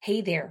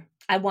Hey there.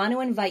 I want to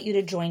invite you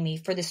to join me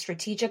for the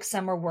Strategic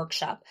Summer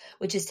Workshop,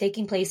 which is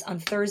taking place on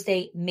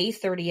Thursday, May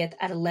 30th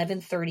at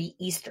 11:30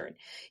 Eastern.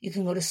 You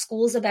can go to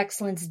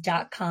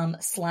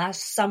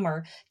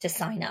schoolsofexcellence.com/summer to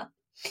sign up.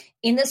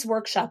 In this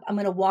workshop, I'm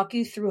going to walk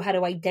you through how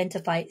to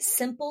identify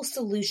simple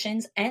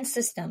solutions and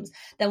systems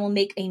that will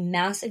make a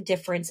massive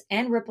difference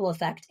and ripple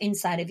effect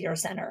inside of your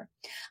center.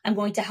 I'm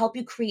going to help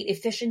you create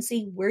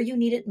efficiency where you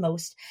need it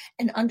most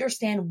and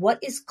understand what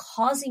is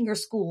causing your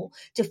school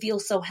to feel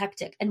so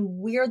hectic and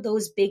where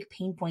those big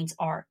pain points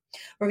are.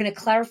 We're going to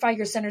clarify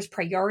your center's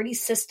priority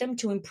system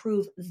to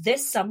improve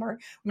this summer.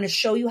 I'm going to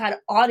show you how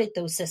to audit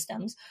those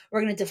systems.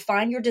 We're going to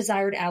define your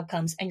desired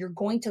outcomes, and you're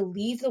going to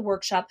leave the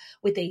workshop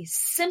with a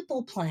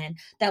simple plan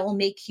that will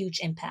make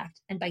huge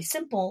impact. And by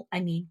simple, I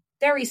mean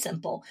very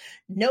simple.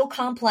 No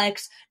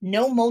complex,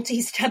 no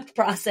multi-step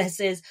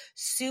processes,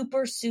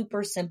 super,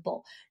 super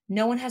simple.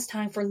 No one has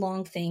time for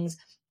long things.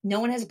 No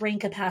one has brain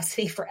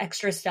capacity for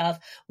extra stuff.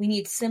 We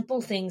need simple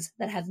things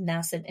that have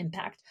massive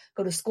impact.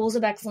 Go to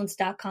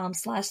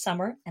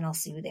schoolsofexcellence.com/summer, and I'll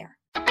see you there.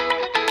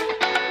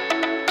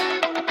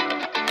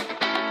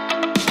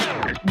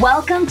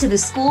 Welcome to the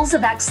Schools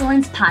of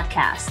Excellence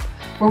podcast,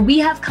 where we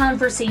have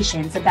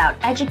conversations about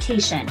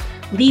education,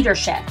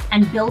 leadership,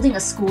 and building a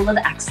school of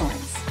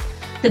excellence.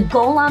 The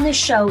goal on this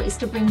show is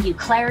to bring you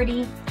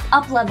clarity,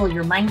 up-level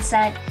your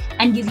mindset,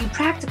 and give you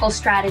practical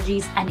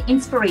strategies and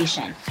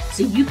inspiration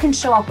so you can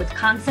show up with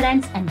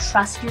confidence and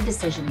trust your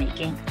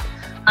decision-making.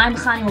 I'm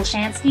Chani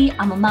Wolshansky.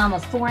 I'm a mom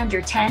of 4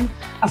 under 10,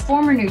 a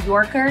former New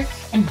Yorker,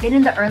 and been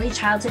in the early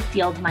childhood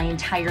field my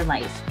entire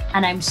life.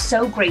 And I'm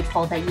so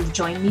grateful that you've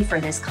joined me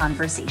for this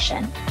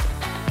conversation.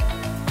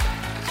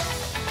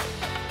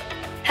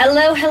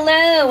 Hello,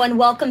 and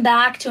welcome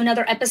back to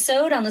another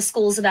episode on the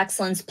Schools of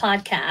Excellence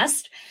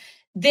podcast.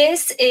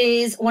 This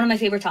is one of my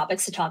favorite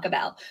topics to talk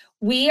about.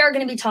 We are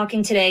going to be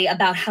talking today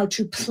about how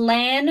to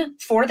plan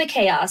for the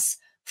chaos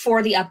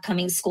for the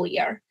upcoming school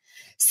year.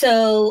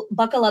 So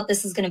buckle up,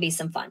 this is going to be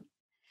some fun.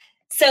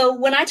 So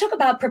when I talk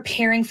about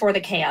preparing for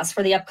the chaos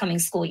for the upcoming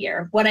school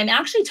year, what I'm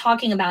actually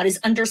talking about is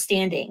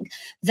understanding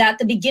that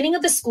the beginning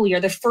of the school year,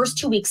 the first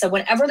 2 weeks of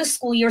whenever the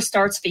school year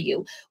starts for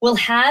you, will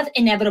have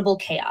inevitable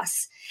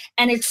chaos.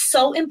 And it's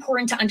so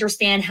important to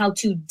understand how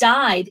to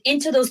dive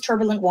into those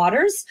turbulent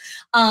waters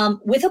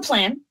with a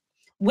plan,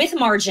 with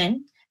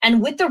margin,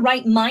 and with the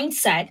right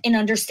mindset in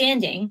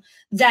understanding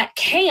that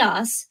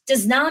chaos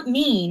does not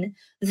mean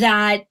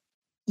that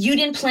you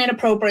didn't plan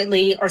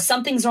appropriately or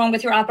something's wrong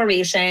with your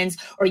operations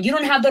or you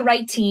don't have the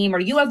right team or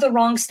you have the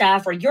wrong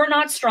staff or you're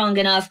not strong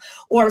enough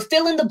or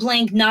fill in the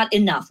blank, not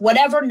enough,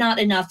 whatever not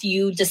enough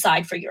you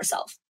decide for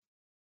yourself.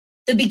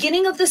 The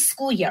beginning of the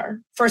school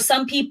year, for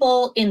some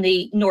people in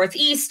the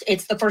Northeast,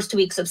 it's the first 2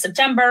 weeks of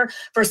September.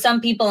 For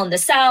some people in the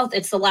South,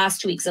 it's the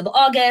last 2 weeks of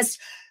August.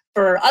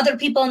 For other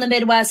people in the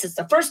Midwest, it's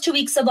the first 2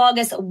 weeks of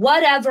August,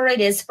 whatever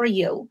it is for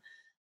you.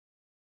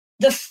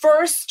 The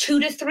first 2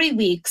 to 3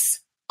 weeks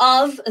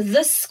of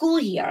the school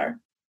year,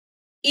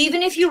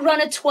 even if you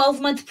run a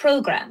 12-month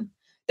program,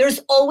 there's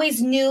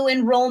always new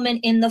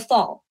enrollment in the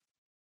fall.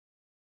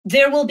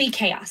 There will be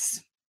chaos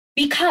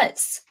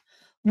because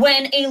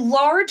when a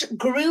large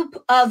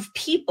group of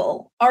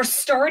people are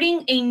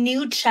starting a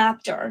new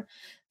chapter,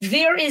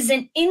 there is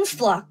an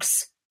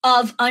influx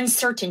of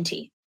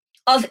uncertainty,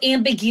 of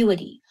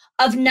ambiguity,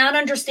 of not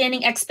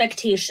understanding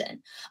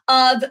expectation,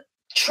 of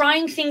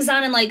trying things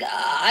on and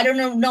I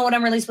don't know what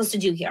I'm really supposed to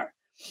do here,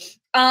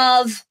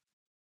 of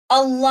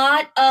a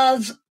lot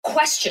of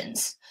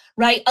questions,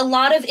 right? A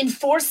lot of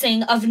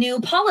enforcing of new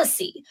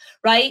policy,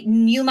 right?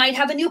 You might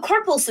have a new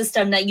carpool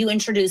system that you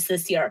introduced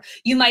this year.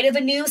 You might have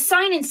a new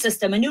sign-in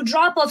system, a new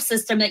drop-off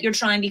system that you're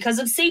trying because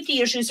of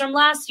safety issues from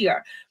last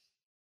year.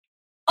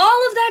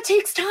 All of that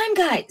takes time,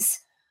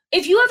 guys.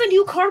 If you have a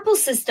new carpool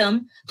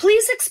system,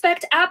 please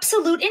expect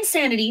absolute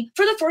insanity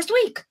for the first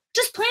week.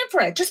 Just plan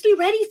for it. Just be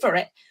ready for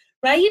it,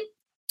 right?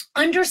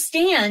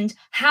 Understand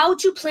how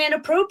to plan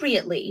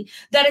appropriately,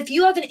 that if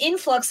you have an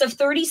influx of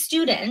 30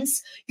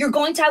 students, you're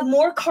going to have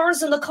more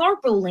cars in the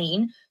carpool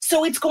lane,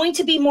 so it's going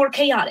to be more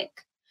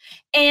chaotic.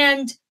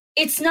 And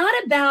it's not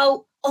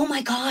about, oh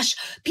my gosh,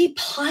 be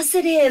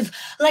positive.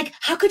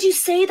 How could you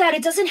say that?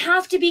 It doesn't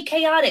have to be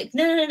chaotic.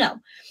 No.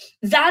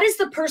 That is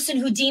the person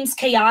who deems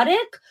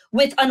chaotic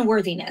with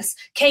unworthiness,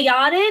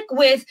 chaotic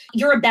with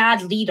you're a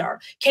bad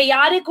leader,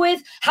 chaotic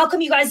with how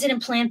come you guys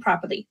didn't plan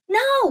properly?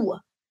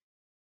 No.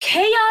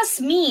 Chaos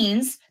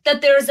means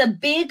that there's a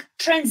big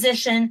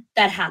transition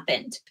that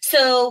happened.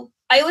 So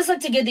I always like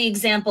to give the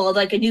example of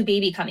a new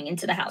baby coming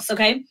into the house,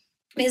 okay?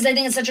 Because I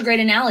think it's such a great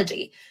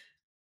analogy.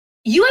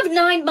 You have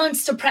 9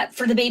 months to prep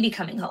for the baby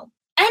coming home.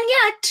 And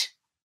yet,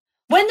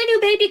 when the new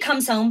baby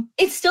comes home,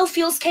 it still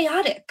feels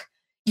chaotic.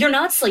 You're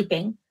not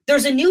sleeping.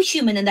 There's a new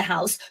human in the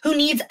house who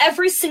needs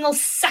every single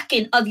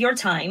second of your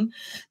time.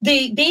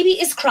 The baby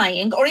is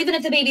crying, or even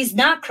if the baby's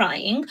not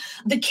crying,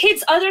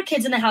 other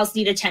kids in the house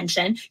need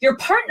attention. Your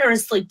partner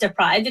is sleep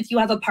deprived if you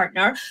have a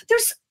partner.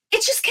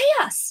 It's just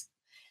chaos.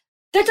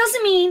 That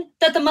doesn't mean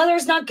that the mother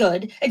is not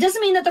good. It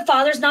doesn't mean that the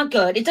father's not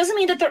good. It doesn't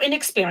mean that they're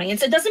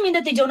inexperienced. It doesn't mean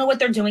that they don't know what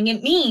they're doing.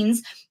 It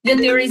means that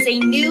there is a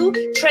new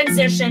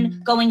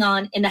transition going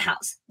on in the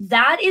house.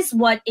 That is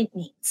what it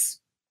means.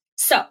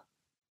 So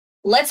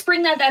let's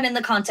bring that in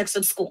the context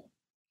of school.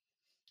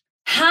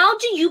 How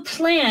do you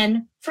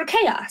plan for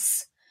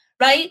chaos,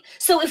 right?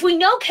 So if we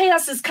know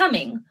chaos is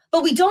coming,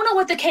 but we don't know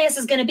what the chaos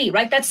is going to be,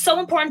 right? That's so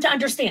important to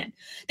understand.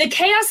 The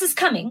chaos is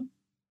coming.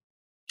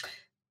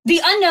 The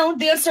unknown,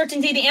 the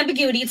uncertainty, the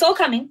ambiguity, it's all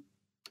coming.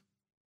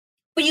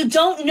 But you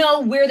don't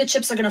know where the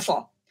chips are going to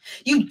fall.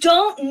 You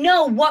don't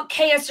know what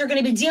chaos you're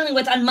going to be dealing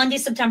with on Monday,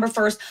 September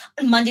 1st,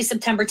 on Monday,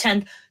 September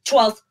 10th,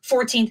 12th,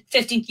 14th,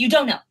 15th. You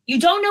don't know. You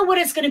don't know what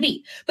it's going to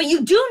be, but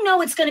you do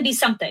know it's going to be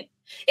something.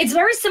 It's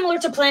very similar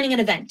to planning an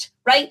event,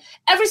 right?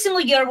 Every single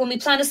year when we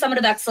plan a Summit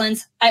of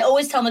Excellence, I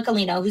always tell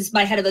Michelina, who's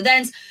my head of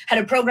events, head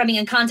of programming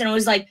and content, I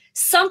was like,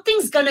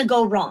 something's going to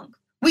go wrong.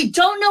 We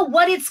don't know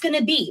what it's going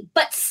to be,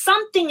 but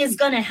something is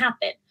going to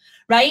happen,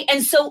 right?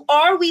 And so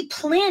are we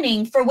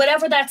planning for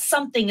whatever that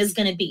something is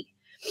going to be?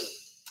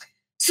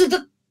 So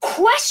the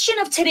question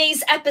of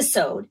today's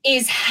episode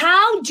is,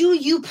 how do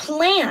you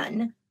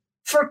plan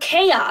for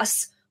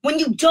chaos when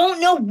you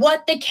don't know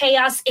what the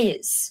chaos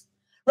is,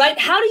 right?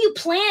 How do you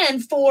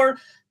plan for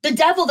the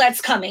devil that's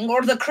coming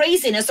or the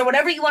craziness or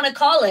whatever you want to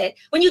call it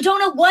when you don't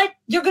know what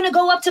you're going to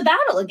go up to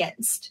battle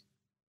against?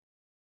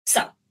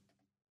 So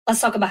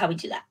let's talk about how we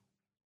do that.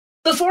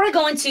 Before I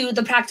go into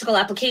the practical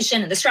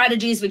application and the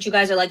strategies, which you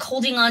guys are like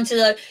holding on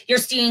to your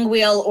steering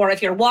wheel, or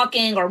if you're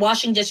walking or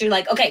washing dishes, you're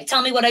like, okay,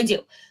 tell me what I do.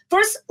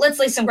 First, let's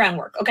lay some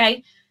groundwork,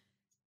 okay?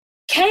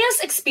 Chaos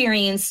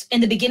experienced in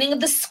the beginning of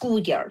the school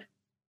year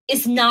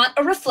is not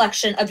a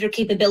reflection of your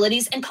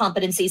capabilities and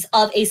competencies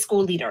of a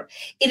school leader.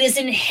 It is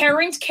an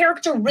inherent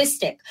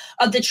characteristic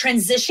of the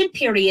transition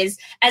periods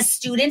as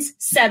students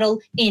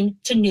settle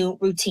into new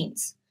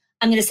routines.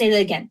 I'm going to say that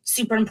again,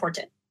 super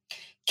important.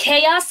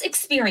 Chaos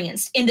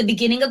experienced in the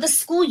beginning of the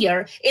school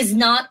year is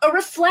not a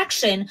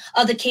reflection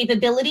of the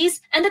capabilities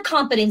and the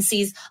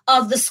competencies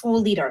of the school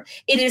leader.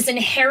 It is an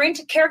inherent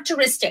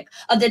characteristic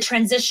of the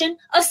transition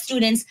of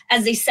students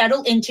as they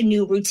settle into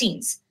new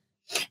routines.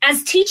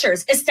 As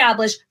teachers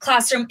establish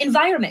classroom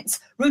environments,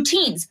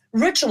 routines,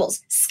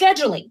 rituals,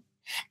 scheduling,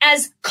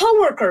 as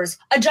coworkers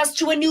adjust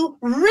to a new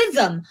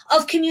rhythm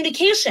of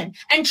communication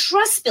and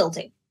trust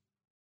building.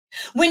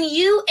 When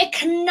you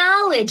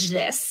acknowledge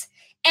this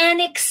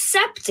and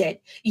accept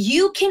it,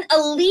 you can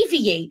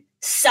alleviate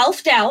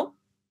self-doubt,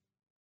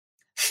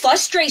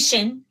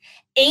 frustration,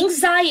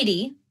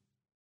 anxiety,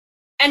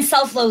 and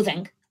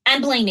self-loathing,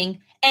 and blaming,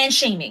 and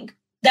shaming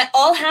that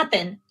all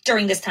happen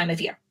during this time of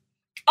year.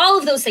 All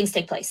of those things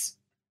take place.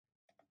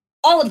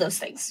 All of those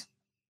things.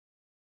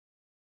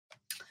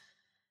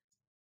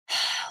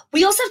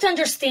 We also have to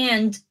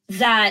understand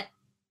that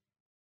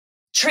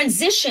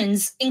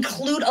transitions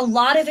include a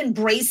lot of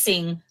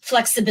embracing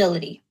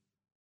flexibility,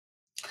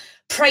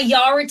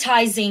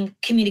 prioritizing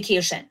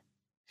communication,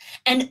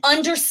 and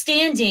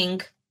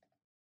understanding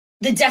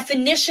the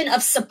definition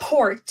of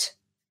support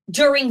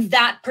during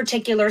that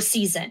particular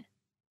season.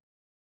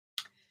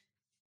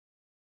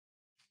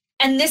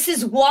 And this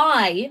is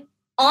why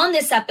on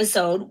this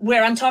episode,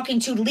 where I'm talking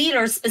to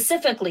leaders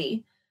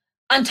specifically,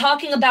 I'm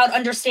talking about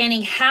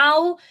understanding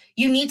how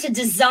you need to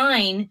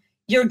design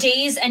your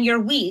days and your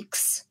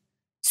weeks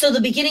so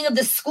the beginning of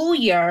the school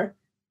year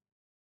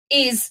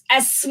is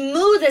as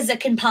smooth as it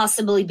can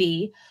possibly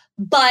be,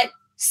 but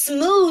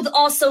smooth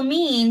also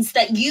means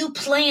that you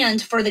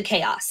planned for the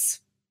chaos.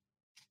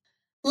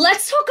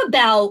 Let's talk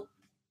about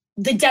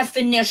the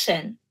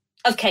definition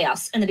of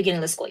chaos in the beginning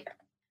of the school year.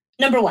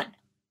 Number one,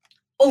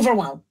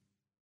 overwhelm.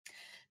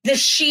 The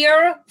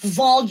sheer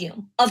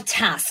volume of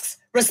tasks,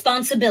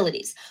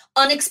 responsibilities,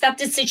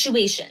 unexpected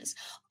situations,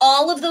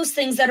 all of those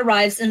things that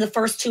arrives in the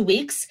first 2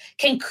 weeks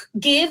can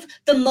give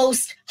the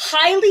most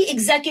highly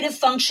executive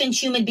functioned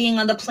human being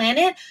on the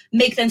planet,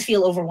 make them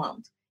feel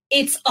overwhelmed.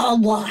 It's a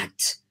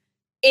lot.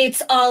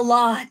 It's a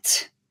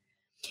lot.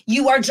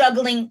 You are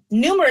juggling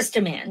numerous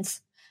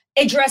demands,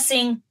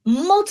 addressing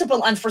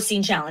multiple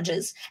unforeseen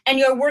challenges, and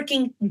you're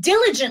working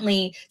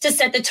diligently to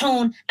set the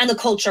tone and the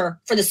culture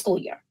for the school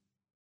year.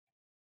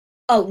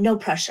 Oh, no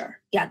pressure.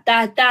 Yeah,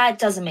 that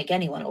doesn't make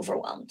anyone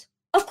overwhelmed.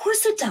 Of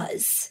course it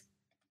does.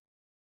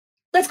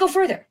 Let's go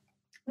further.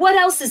 What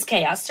else is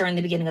chaos during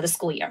the beginning of the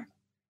school year?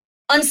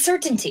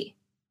 Uncertainty.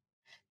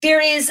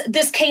 There is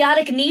this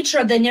chaotic nature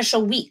of the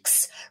initial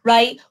weeks,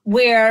 right?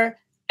 Where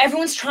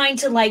everyone's trying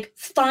to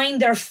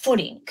find their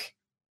footing.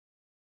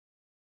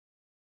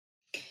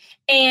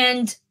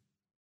 And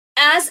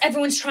as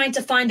everyone's trying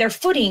to find their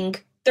footing,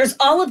 there's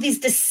all of these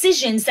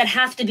decisions that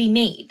have to be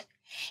made.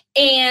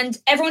 And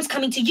everyone's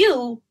coming to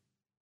you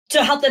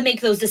to help them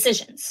make those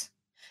decisions,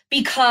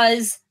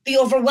 because the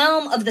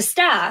overwhelm of the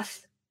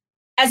staff,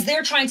 as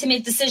they're trying to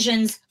make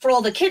decisions for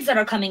all the kids that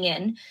are coming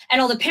in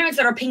and all the parents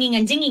that are pinging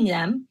and dinging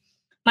them,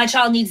 My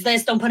child needs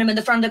this. Don't put him in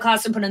the front of the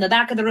classroom, put him in the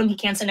back of the room. He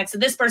can't sit next to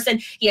this person.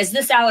 He has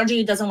this allergy.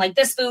 He doesn't like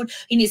this food.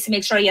 He needs to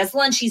make sure he has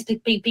lunch. He's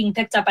being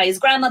picked up by his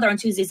grandmother on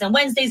Tuesdays and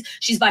Wednesdays.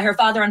 She's by her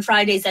father on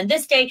Fridays and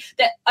this day.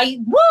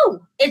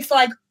 It's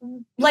like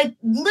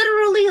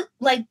literally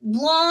like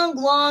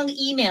long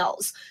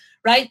emails,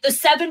 right? The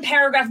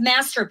 7-paragraph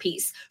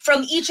masterpiece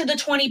from each of the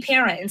 20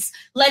 parents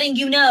letting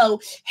you know,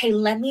 hey,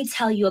 let me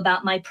tell you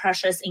about my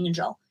precious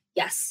angel.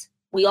 Yes,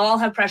 we all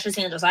have precious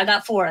angels. I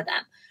got 4 of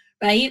them,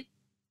 right?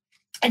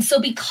 And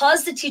so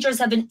because the teachers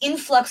have an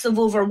influx of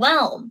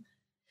overwhelm,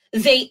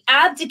 they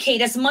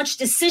abdicate as much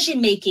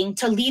decision-making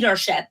to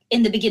leadership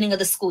in the beginning of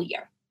the school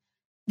year.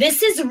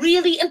 This is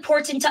really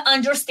important to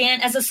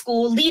understand as a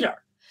school leader.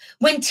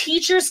 When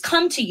teachers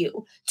come to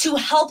you to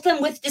help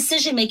them with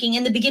decision-making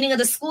in the beginning of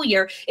the school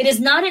year, it is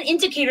not an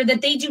indicator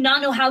that they do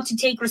not know how to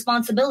take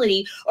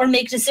responsibility or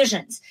make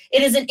decisions.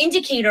 It is an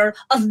indicator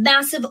of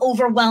massive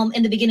overwhelm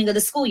in the beginning of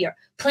the school year.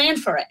 Plan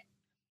for it,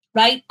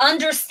 right?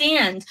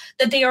 Understand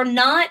that they are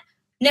not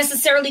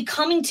necessarily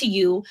coming to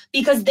you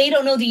because they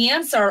don't know the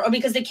answer or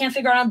because they can't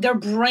figure out. Their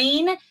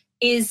brain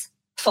is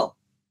full,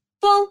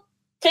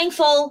 tank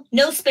full,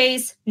 no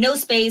space,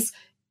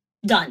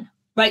 done,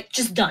 right?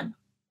 Just done.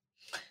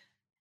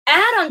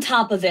 Add on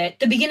top of it,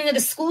 the beginning of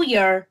the school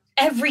year,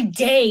 every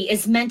day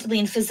is mentally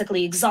and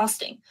physically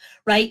exhausting,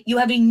 right? You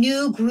have a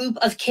new group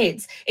of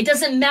kids. It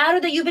doesn't matter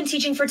that you've been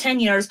teaching for 10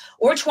 years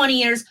or 20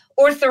 years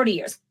or 30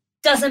 years.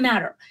 Doesn't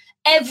matter.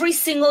 Every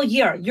single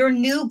year, your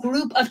new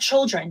group of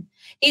children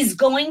is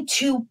going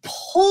to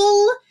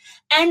pull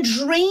and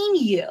drain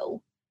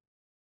you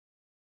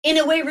in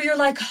a way where you're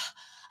like,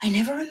 I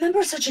never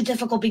remember such a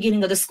difficult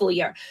beginning of the school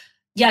year.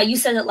 Yeah, you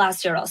said it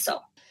last year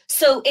also.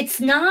 So it's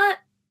not,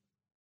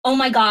 oh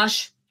my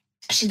gosh,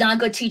 she's not a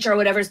good teacher or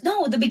whatever.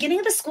 No, the beginning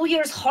of the school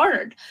year is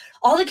hard.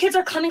 All the kids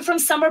are coming from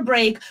summer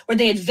break where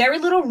they had very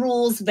little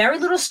rules, very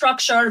little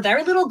structure,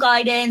 very little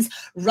guidance,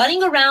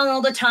 running around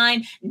all the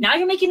time. Now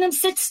you're making them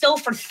sit still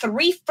for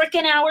 3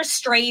 freaking hours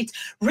straight.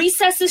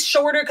 Recess is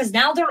shorter because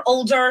now they're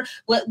older,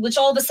 which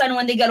all of a sudden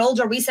when they get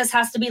older, recess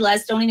has to be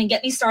less. Don't even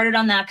get me started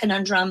on that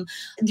conundrum.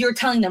 You're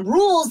telling them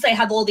rules. They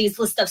have all these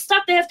list of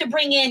stuff they have to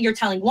bring in. You're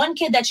telling one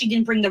kid that she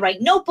didn't bring the right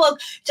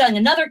notebook, telling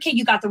another kid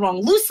you got the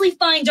wrong loose leaf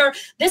binder.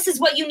 This is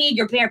what you need.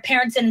 Your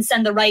parents didn't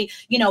send the right,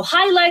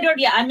 highlighter.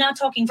 Yeah, I'm not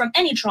talking from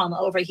any trauma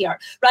over here,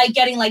 right?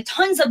 Getting like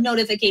tons of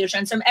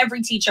notifications from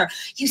every teacher.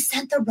 You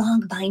sent the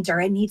wrong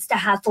binder. It needs to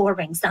have 4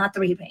 rings, not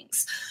 3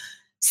 rings.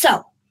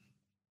 So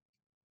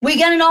we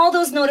get in all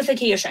those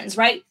notifications,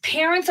 right?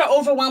 Parents are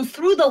overwhelmed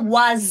through the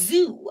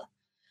wazoo,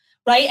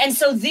 right? And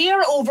so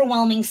they're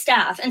overwhelming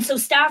staff. And so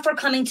staff are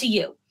coming to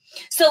you.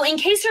 So in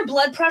case your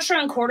blood pressure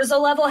and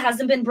cortisol level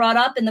hasn't been brought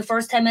up in the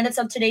first 10 minutes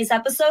of today's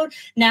episode,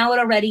 now it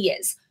already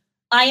is.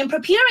 I am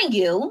preparing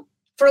you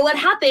for what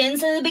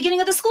happens in the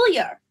beginning of the school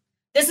year.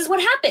 This is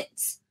what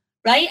happens,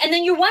 right? And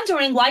then you're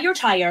wondering why you're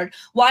tired,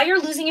 why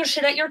you're losing your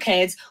shit at your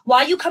kids,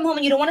 why you come home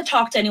and you don't want to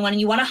talk to anyone and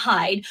you want to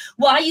hide,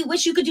 why you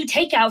wish you could do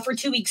takeout for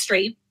 2 weeks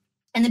straight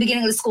in the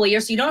beginning of the school year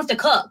so you don't have to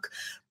cook.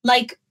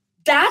 Like,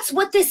 that's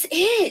what this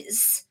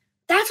is.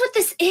 That's what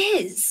this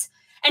is.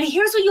 And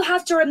here's what you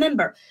have to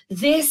remember.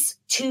 This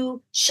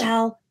too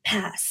shall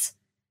pass.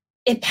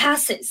 It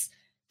passes.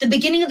 The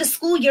beginning of the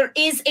school year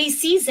is a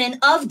season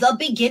of the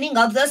beginning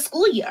of the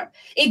school year.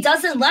 It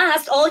doesn't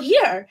last all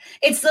year.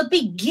 It's the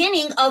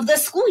beginning of the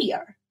school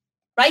year,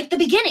 right? The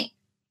beginning.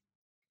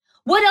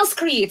 What else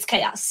creates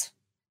chaos?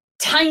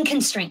 Time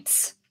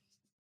constraints.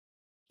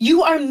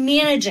 You are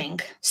managing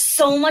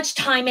so much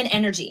time and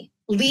energy,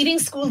 leaving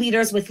school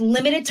leaders with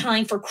limited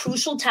time for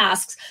crucial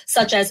tasks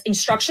such as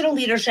instructional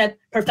leadership,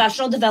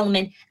 professional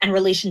development, and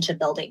relationship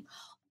building.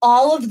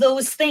 All of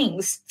those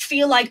things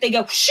feel like they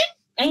go, shit,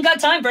 ain't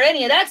got time for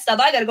any of that stuff.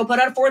 I got to go put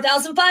out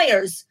 4,000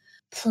 fires.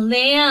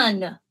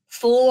 Plan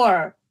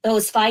for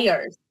those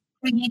fires.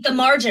 Create the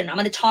margin. I'm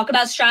going to talk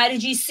about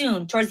strategy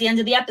soon towards the end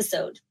of the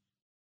episode.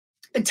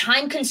 But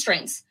time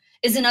constraints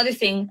is another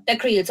thing that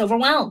creates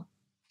overwhelm.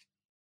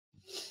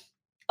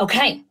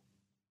 Okay,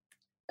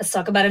 let's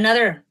talk about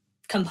another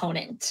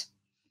component.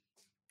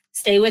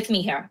 Stay with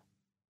me here.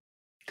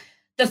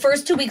 The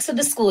first 2 weeks of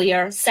the school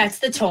year sets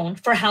the tone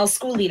for how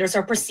school leaders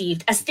are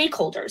perceived as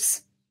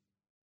stakeholders.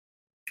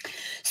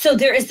 So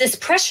there is this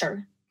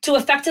pressure to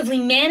effectively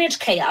manage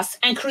chaos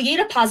and create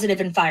a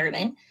positive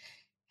environment,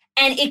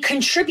 and it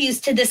contributes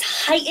to this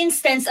heightened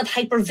sense of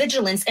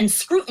hypervigilance and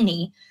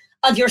scrutiny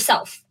of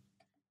yourself.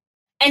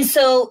 And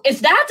so if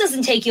that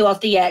doesn't take you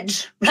off the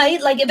edge,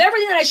 right? Like if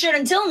everything that I shared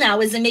until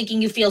now isn't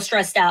making you feel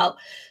stressed out,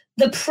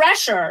 the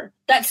pressure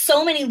that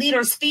so many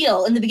leaders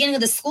feel in the beginning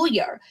of the school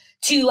year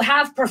to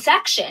have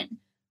perfection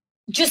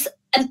just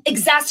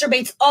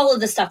exacerbates all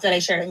of the stuff that I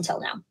shared until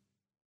now.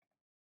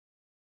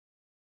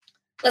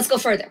 Let's go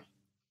further.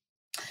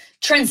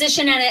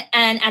 Transition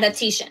and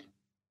adaptation.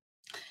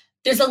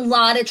 There's a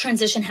lot of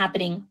transition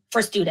happening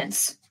for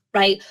students,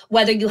 right?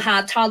 Whether you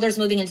have toddlers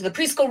moving into the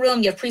preschool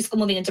room, you have preschool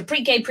moving into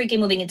pre-K, pre-K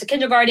moving into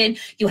kindergarten,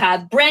 you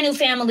have brand new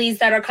families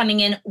that are coming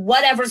in,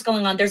 whatever's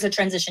going on, there's a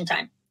transition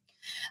time.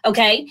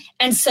 Okay.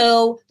 And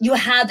so you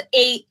have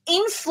a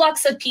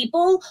influx of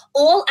people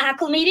all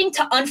acclimating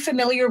to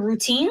unfamiliar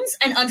routines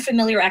and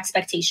unfamiliar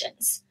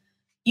expectations.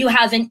 You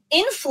have an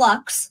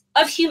influx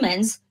of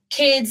humans,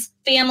 kids,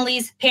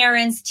 families,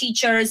 parents,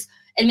 teachers,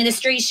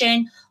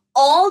 administration,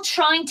 all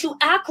trying to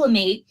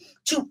acclimate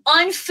to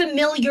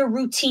unfamiliar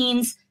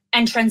routines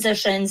and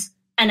transitions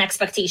and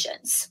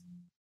expectations.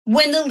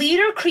 When the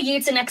leader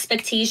creates an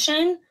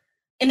expectation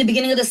in the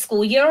beginning of the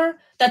school year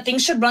that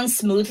things should run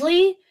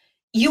smoothly,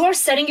 you are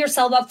setting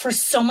yourself up for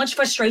so much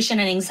frustration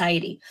and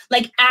anxiety,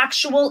 like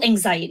actual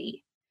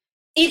anxiety.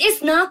 It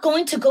is not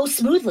going to go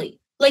smoothly.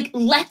 Like,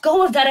 let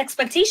go of that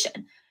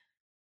expectation.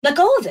 Let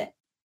go of it.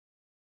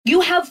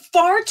 You have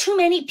far too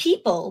many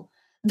people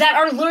that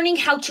are learning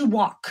how to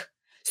walk.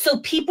 So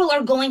people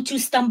are going to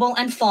stumble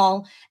and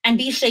fall and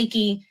be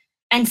shaky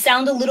and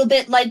sound a little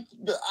bit like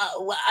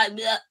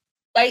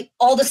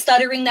all the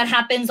stuttering that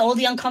happens, all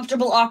the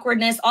uncomfortable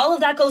awkwardness, all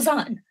of that goes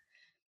on.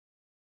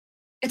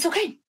 It's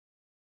okay.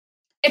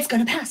 It's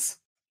going to pass.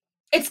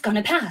 It's going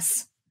to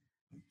pass.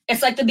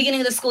 It's like the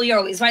beginning of the school year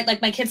always, right?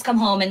 Like my kids come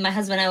home and my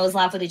husband and I always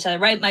laugh with each other,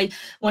 right?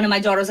 One of my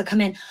daughters will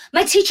come in.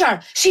 My teacher,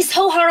 she's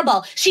so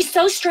horrible. She's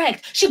so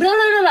strict. She blah,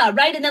 blah, blah,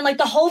 blah, right? And then like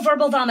the whole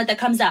verbal vomit that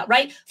comes out,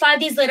 right? 5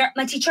 days later,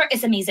 my teacher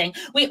is amazing.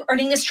 We're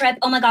earning this trip.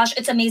 Oh my gosh,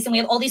 it's amazing. We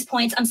have all these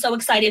points. I'm so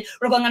excited.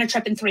 We're going on a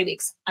trip in 3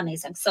 weeks.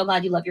 Amazing. So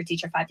glad you love your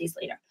teacher 5 days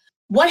later.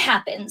 What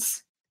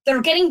happens?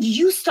 They're getting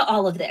used to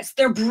all of this.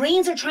 Their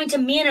brains are trying to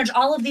manage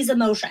all of these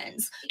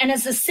emotions. And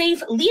as the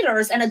safe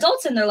leaders and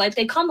adults in their life,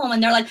 they come home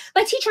and they're like,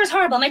 my teacher is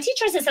horrible. My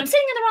teacher is this. I'm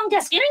sitting in the wrong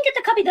desk. You didn't get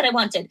the copy that I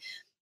wanted.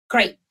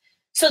 Great.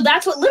 So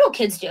that's what little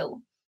kids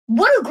do.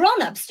 What do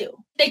grown-ups do?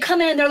 They come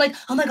in and they're like,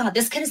 oh my God,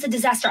 this kid is a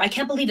disaster. I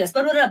can't believe this.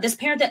 Blah, blah, blah. This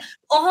parent, that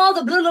all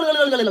the blah, blah, blah,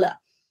 blah, blah, blah.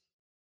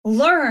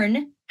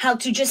 Learn how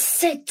to just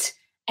sit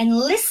and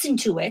listen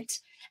to it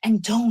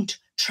and don't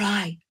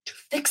try to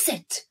fix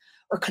it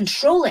or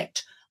control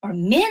it or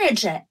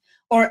manage it,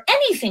 or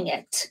anything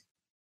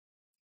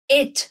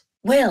it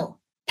will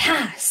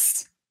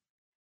pass.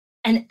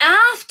 And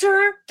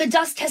after the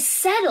dust has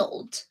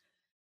settled,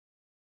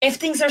 if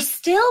things are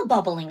still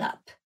bubbling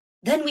up,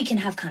 then we can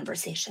have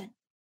conversation.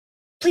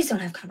 Please don't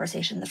have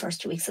conversation in the first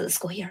 2 weeks of the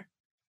school year.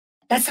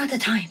 That's not the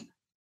time.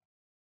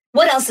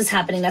 What else is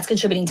happening that's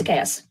contributing to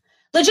chaos?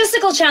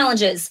 Logistical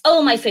challenges.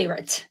 Oh, my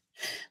favorite.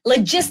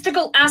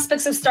 Logistical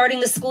aspects of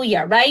starting the school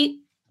year, right?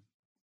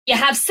 You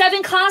have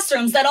 7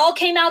 classrooms that all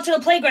came out to the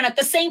playground at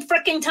the same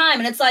freaking time.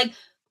 And it's like,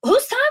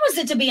 whose time was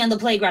it to be on the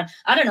playground?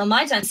 I don't know.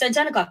 My time said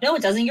 10 o'clock. No,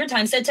 it doesn't. Your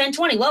time said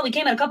 10:20. Well, we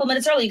came out a couple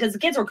minutes early because the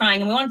kids were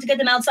crying and we wanted to get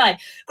them outside.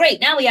 Great.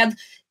 Now we have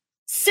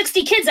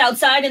 60 kids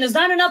outside and there's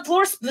not enough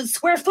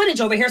square footage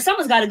over here.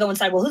 Someone's got to go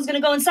inside. Well, who's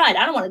going to go inside?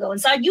 I don't want to go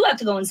inside. You have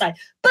to go inside.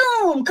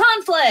 Boom,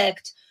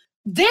 conflict.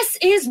 This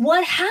is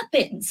what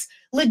happens.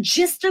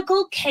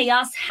 Logistical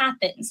chaos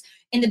happens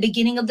in the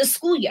beginning of the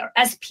school year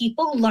as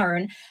people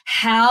learn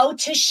how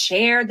to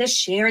share the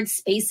shared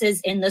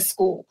spaces in the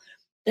school,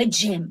 the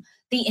gym,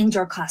 the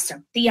indoor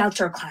classroom, the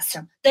outdoor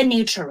classroom, the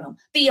nature room,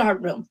 the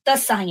art room, the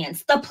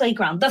science, the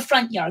playground, the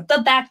front yard,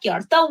 the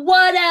backyard, the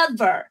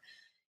whatever.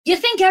 You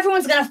think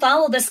everyone's going to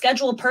follow the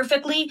schedule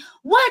perfectly?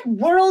 What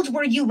world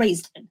were you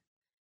raised in?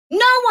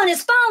 No one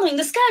is following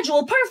the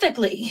schedule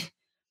perfectly,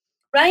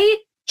 right?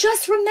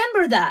 Just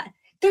remember that.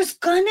 There's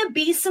going to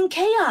be some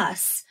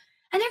chaos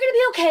and they're going to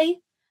be okay.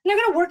 And they're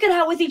going to work it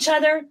out with each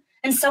other.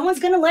 And someone's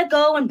going to let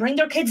go and bring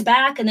their kids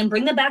back and then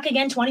bring them back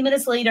again 20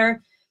 minutes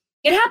later.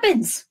 It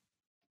happens.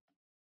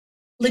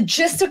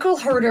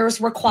 Logistical hurdles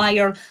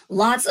require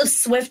lots of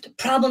swift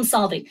problem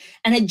solving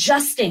and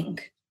adjusting.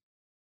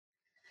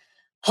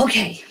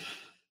 Okay.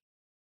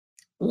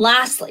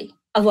 Lastly,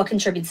 of what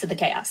contributes to the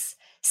chaos,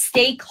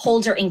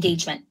 stakeholder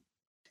engagement.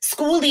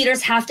 School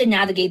leaders have to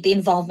navigate the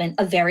involvement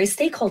of various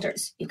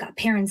stakeholders. You've got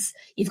parents,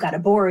 you've got a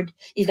board,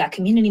 you've got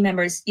community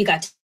members, you've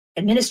got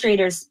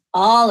administrators,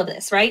 all of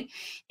this, right?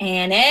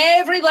 And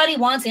everybody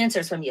wants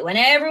answers from you and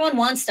everyone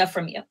wants stuff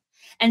from you.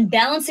 And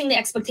balancing the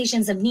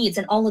expectations of needs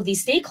and all of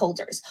these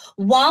stakeholders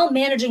while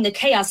managing the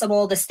chaos of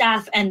all the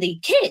staff and the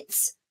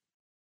kids.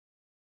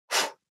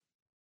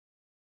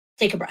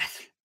 Take a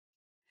breath.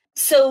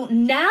 So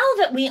now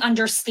that we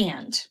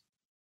understand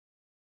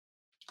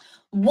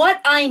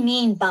what I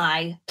mean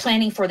by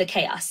planning for the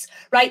chaos,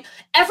 right?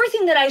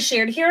 Everything that I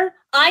shared here,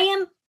 I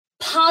am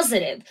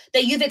positive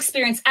that you've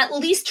experienced at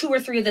least 2 or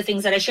 3 of the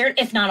things that I shared,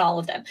 if not all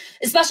of them.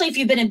 Especially if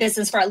you've been in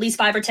business for at least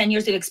 5 or 10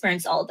 years, you've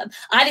experienced all of them.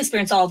 I've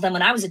experienced all of them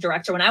when I was a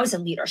director, when I was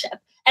in leadership.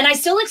 And I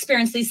still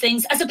experience these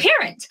things as a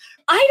parent.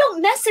 I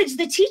don't message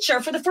the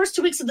teacher for the first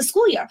 2 weeks of the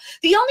school year.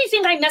 The only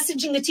thing I'm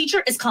messaging the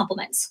teacher is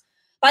compliments.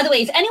 By the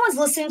way, if anyone's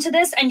listening to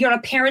this and you're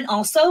a parent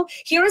also,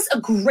 here's a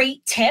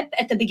great tip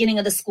at the beginning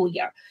of the school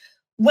year.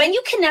 When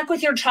you connect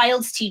with your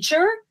child's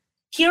teacher,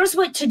 here's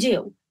what to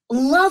do.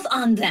 Love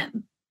on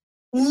them.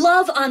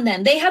 Love on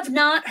them. They have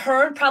not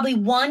heard probably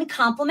one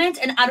compliment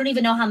in I don't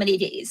even know how many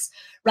days,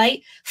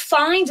 right?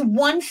 Find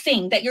one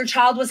thing that your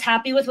child was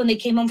happy with when they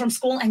came home from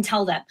school and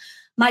tell them.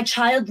 My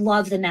child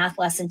loved the math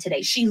lesson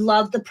today. She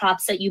loved the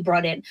props that you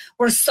brought in.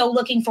 We're so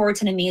looking forward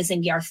to an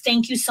amazing year.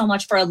 Thank you so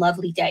much for a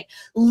lovely day.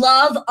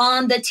 Love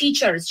on the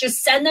teachers.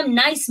 Just send them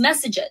nice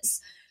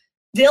messages.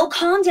 They'll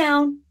calm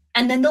down,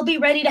 and then they'll be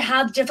ready to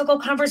have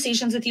difficult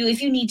conversations with you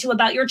if you need to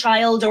about your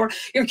child or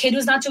your kid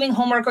who's not doing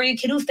homework or your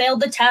kid who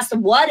failed the test,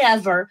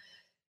 whatever.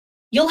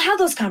 You'll have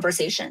those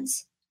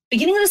conversations.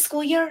 Beginning of the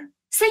school year,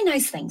 say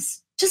nice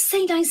things. Just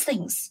say nice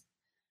things.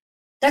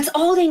 That's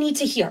all they need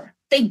to hear.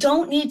 They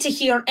don't need to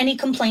hear any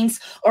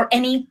complaints or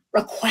any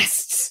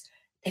requests.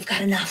 They've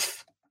got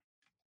enough.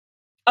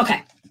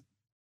 Okay,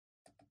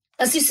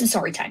 let's do some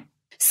story time.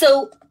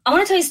 So I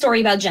want to tell you a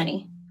story about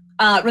Jenny.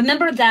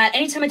 Remember that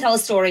anytime I tell a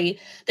story,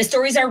 the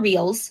stories are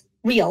real,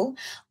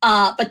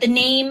 but the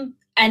name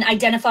and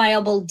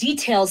identifiable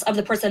details of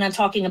the person I'm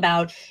talking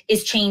about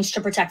is changed to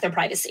protect their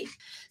privacy.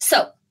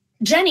 So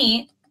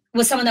Jenny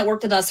was someone that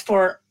worked with us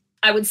for,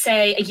 I would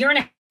say, a year and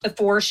a half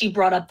before she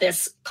brought up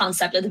this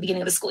concept at the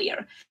beginning of the school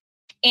year.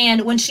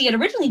 And when she had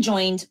originally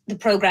joined the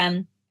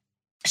program,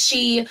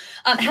 she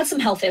had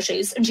some health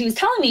issues. And she was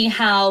telling me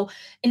how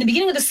in the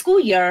beginning of the school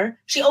year,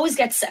 she always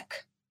gets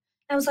sick.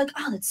 I was like,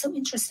 oh, that's so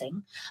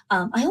interesting.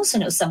 I also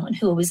know someone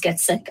who always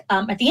gets sick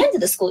at the end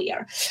of the school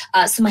year.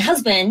 So my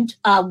husband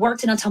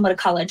worked in Ottumwa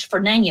College for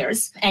 9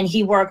 years, and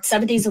he worked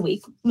 7 days a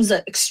week. It was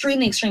an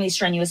extremely, extremely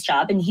strenuous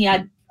job, and he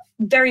had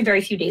very,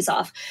 very few days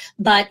off,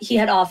 but he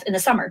had off in the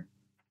summer.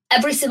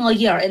 Every single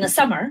year in the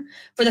summer,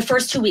 for the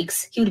first 2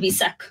 weeks, he would be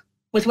sick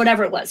with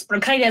whatever it was,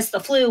 bronchitis, the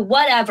flu,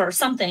 whatever,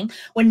 something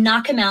would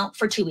knock him out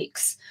for 2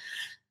 weeks.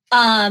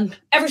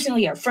 Every single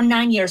year for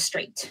 9 years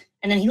straight.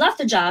 And then he left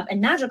the job and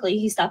magically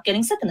he stopped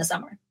getting sick in the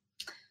summer.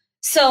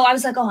 So I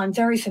was like, oh, I'm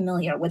very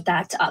familiar with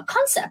that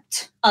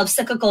concept of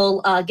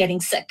cyclical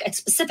getting sick at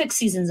specific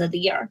seasons of the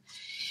year.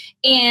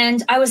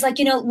 And I was like,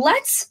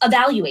 let's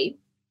evaluate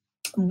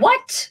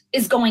what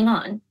is going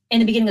on in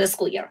the beginning of the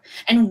school year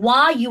and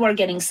why you are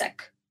getting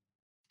sick.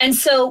 And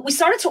so we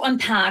started to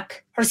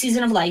unpack her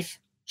season of life.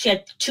 She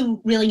had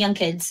 2 really young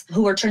kids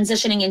who were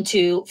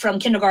transitioning from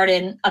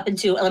kindergarten up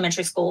into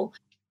elementary school.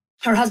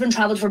 Her husband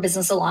traveled for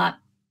business a lot.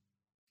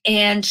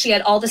 And she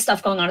had all this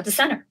stuff going on at the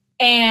center.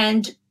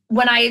 And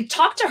when I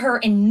talked to her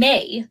in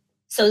May,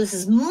 so this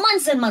is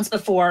months and months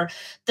before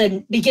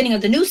the beginning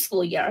of the new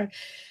school year,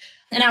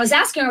 and I was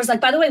asking her, I was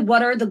like, by the way,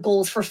 what are the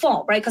goals for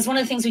fall, right? Because one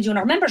of the things we do in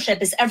our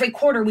membership is every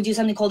quarter we do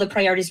something called the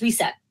priorities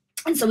reset.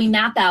 And so we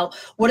map out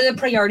what are the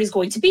priorities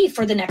going to be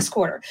for the next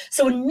quarter.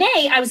 So in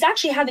May, I was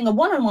actually having a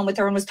one-on-one with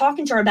her and was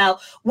talking to her about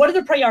what are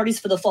the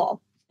priorities for the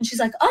fall. And she's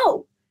like,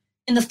 oh,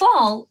 in the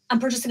fall, I'm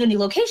purchasing a new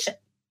location.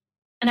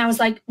 And I was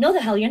like, no,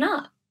 the hell you're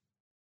not.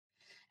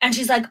 And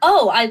she's like,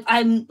 oh,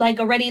 I'm like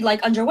already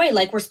like underway.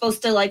 Like we're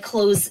supposed to like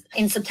close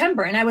in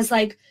September. And I was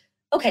like,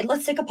 okay,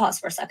 let's take a pause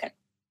for a second.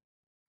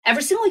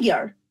 Every single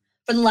year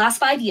for the last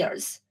 5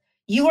 years,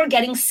 you are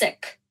getting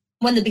sick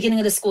when the beginning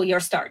of the school year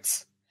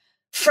starts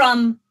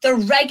from the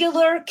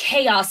regular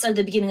chaos of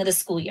the beginning of the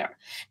school year.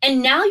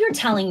 And now you're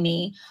telling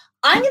me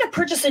I'm going to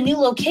purchase a new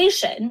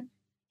location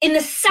in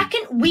the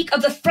second week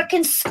of the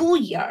frickin' school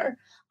year.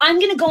 I'm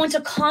going to go into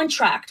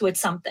contract with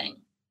something.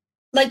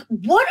 Like,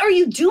 what are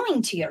you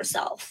doing to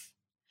yourself?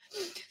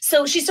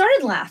 So she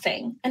started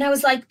laughing and I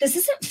was like, this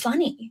isn't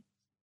funny.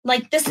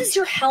 Like, this is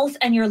your health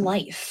and your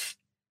life.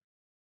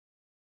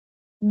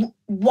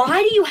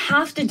 Why do you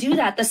have to do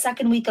that the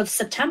second week of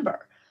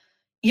September?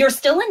 You're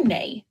still in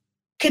May.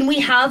 Can we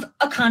have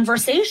a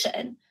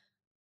conversation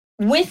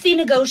with the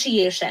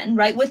negotiation,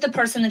 right? With the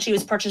person that she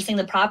was purchasing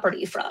the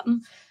property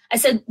from. I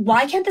said,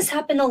 why can't this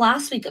happen the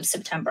last week of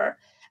September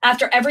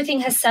after everything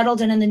has settled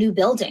in the new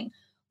building?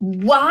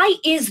 Why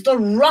is the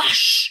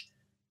rush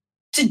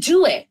to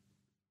do it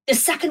the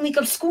second week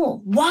of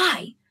school?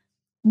 Why?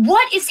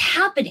 What is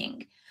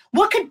happening?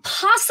 What could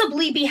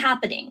possibly be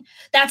happening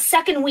that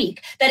second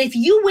week? That if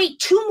you wait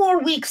 2 more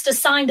weeks to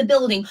sign the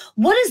building,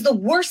 what is the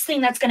worst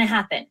thing that's going to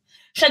happen?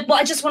 She's like, well,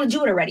 I just want to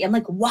do it already. I'm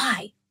like,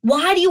 why?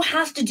 Why do you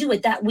have to do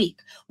it that week?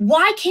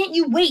 Why can't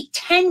you wait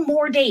 10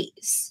 more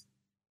days?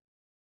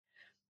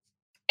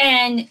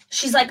 And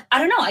she's like, I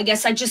don't know. I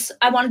guess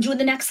I want to do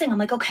the next thing. I'm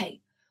like,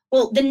 okay.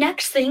 Well, the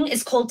next thing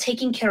is called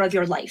taking care of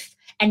your life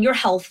and your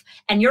health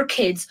and your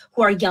kids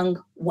who are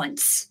young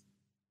ones.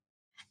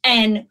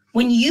 And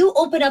when you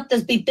open up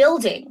the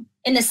building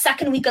in the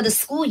second week of the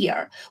school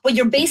year, what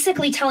you're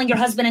basically telling your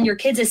husband and your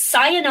kids is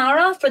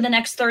sayonara for the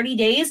next 30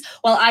 days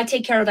while I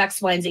take care of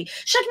X, Y, and Z.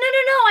 She's like,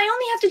 no, I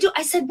only have to do.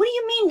 I said, what do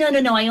you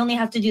mean? No, I only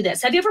have to do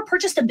this. Have you ever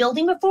purchased a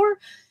building before?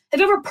 Have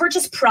you ever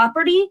purchased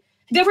property?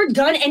 Have you ever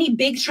done any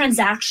big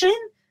transaction?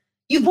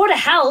 You bought a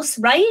house,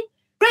 right?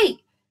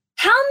 Great.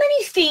 How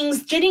many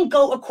things didn't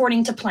go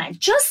according to plan?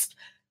 Just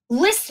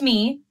list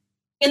me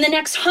in the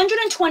next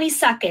 120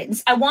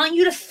 seconds. I want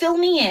you to fill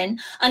me in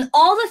on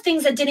all the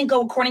things that didn't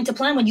go according to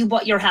plan when you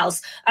bought your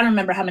house. I don't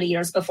remember how many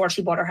years before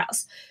she bought her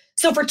house.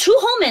 So for 2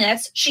 whole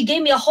minutes, she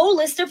gave me a whole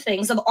list of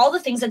things of all the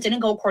things that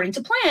didn't go according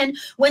to plan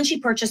when she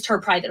purchased her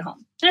private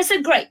home. And I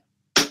said, great.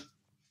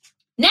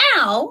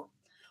 Now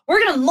We're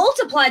going to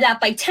multiply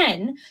that by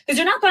 10 because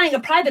you're not buying a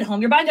private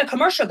home. You're buying a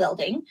commercial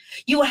building.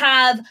 You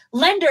have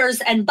lenders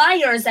and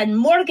buyers and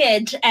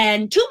mortgage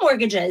and 2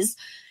 mortgages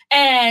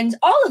and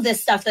all of this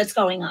stuff that's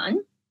going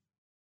on.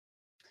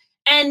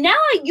 And now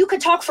you could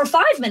talk for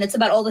 5 minutes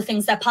about all the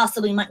things that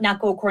possibly might not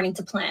go according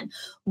to plan.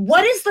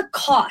 What is the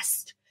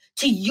cost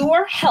to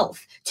your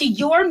health, to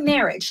your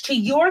marriage, to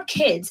your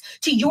kids,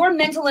 to your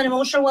mental and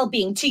emotional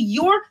well-being, to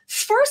your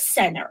first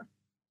center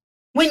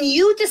when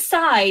you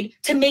decide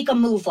to make a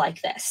move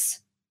like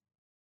this?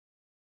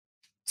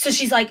 So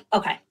she's like,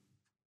 okay,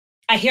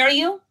 I hear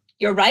you.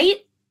 You're right.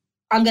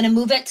 I'm going to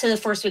move it to the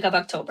first week of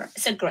October. I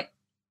said, great.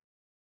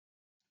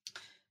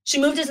 She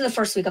moved it to the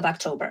first week of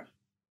October.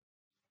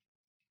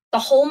 The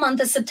whole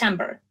month of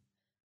September,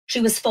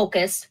 she was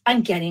focused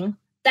on getting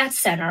that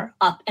center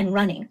up and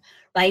running,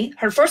 right?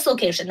 Her first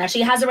location that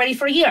she has already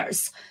for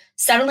years,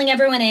 settling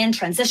everyone in,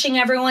 transitioning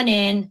everyone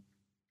in.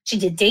 She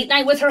did date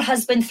night with her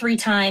husband 3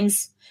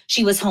 times.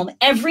 She was home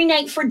every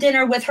night for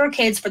dinner with her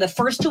kids for the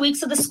first 2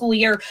 weeks of the school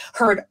year,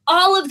 heard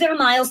all of their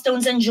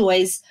milestones and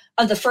joys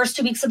of the first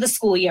 2 weeks of the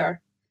school year.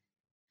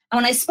 And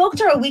when I spoke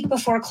to her a week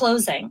before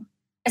closing,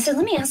 I said,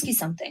 let me ask you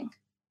something.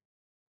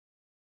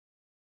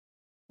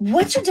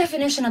 What's your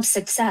definition of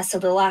success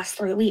over the last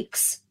 3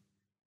 weeks?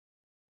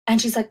 And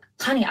she's like,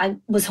 honey, I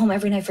was home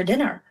every night for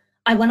dinner.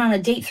 I went on a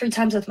date 3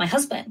 times with my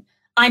husband.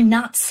 I'm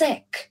not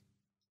sick.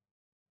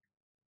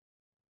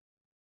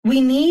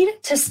 We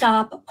need to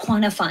stop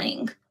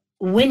quantifying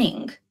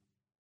winning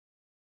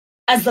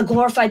as the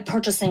glorified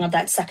purchasing of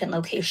that second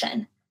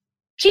location.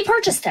 She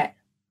purchased it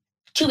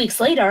 2 weeks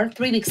later,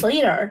 3 weeks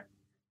later.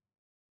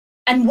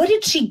 And what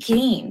did she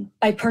gain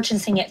by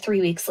purchasing it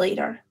 3 weeks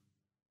later?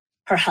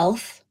 Her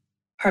health,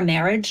 her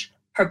marriage,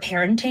 her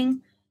parenting,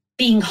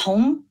 being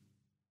home,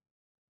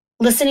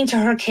 listening to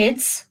her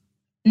kids,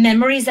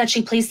 memories that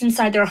she placed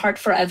inside their heart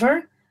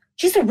forever.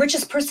 She's the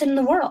richest person in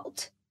the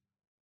world.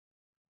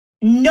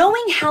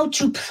 Knowing how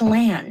to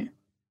plan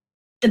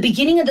the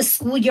beginning of the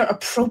school year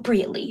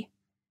appropriately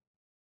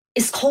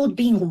is called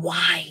being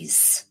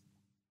wise.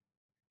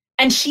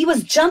 And she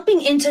was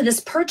jumping into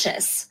this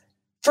purchase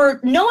for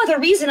no other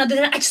reason other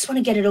than, I just want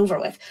to get it over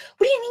with.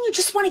 What do you mean you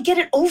just want to get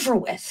it over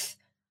with?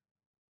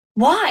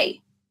 Why?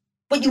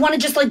 What, you want to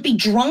just like be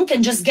drunk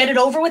and just get it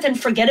over with and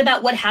forget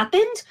about what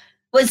happened?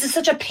 Was this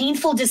such a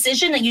painful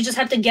decision that you just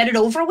have to get it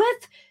over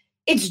with?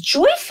 It's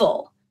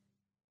joyful.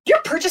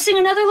 You're purchasing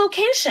another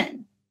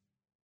location.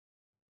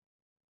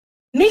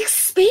 Make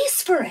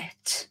space for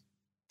it.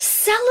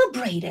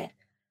 Celebrate it.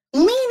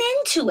 Lean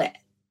into it.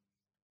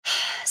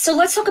 So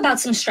let's talk about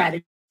some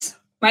strategies,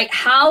 right?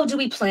 How do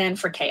we plan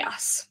for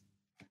chaos?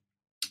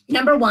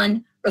 Number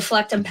 1,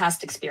 reflect on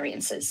past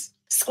experiences.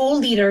 School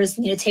leaders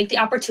need to take the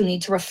opportunity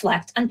to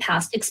reflect on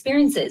past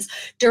experiences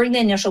during the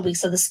initial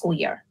weeks of the school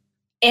year.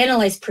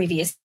 Analyze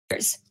previous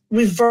years.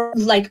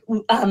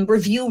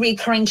 Review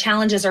recurring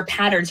challenges or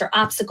patterns or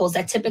obstacles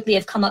that typically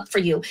have come up for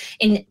you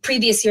in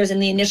previous years in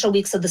the initial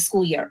weeks of the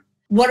school year.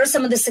 What are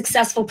some of the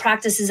successful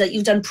practices that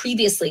you've done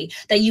previously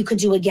that you could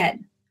do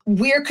again?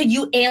 Where could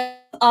you amp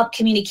up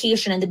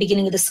communication in the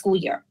beginning of the school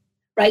year,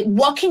 right?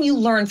 What can you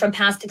learn from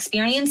past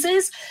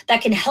experiences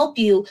that can help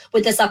you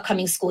with this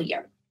upcoming school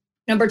year?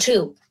 Number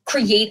 2,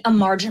 create a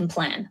margin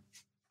plan.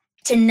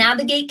 To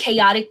navigate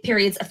chaotic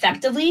periods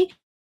effectively,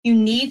 you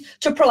need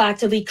to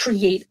proactively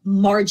create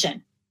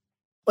margin.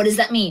 What does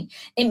that mean?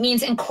 It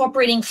means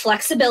incorporating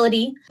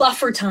flexibility,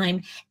 buffer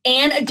time,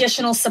 and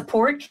additional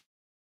support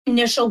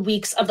initial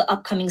weeks of the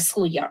upcoming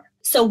school year.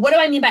 So what do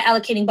I mean by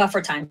allocating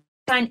buffer time?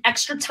 Find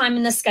extra time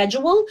in the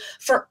schedule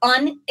for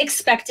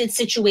unexpected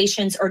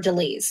situations or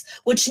delays,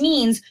 which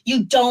means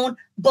you don't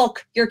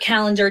book your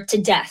calendar to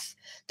death.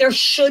 There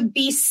should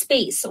be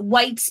space,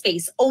 white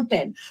space,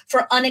 open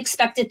for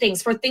unexpected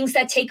things, for things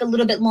that take a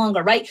little bit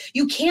longer, right?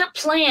 You can't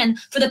plan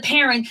for the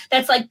parent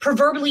that's like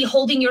proverbially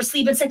holding your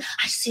sleeve and saying,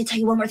 I just need to tell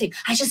you one more thing.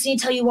 I just need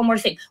to tell you one more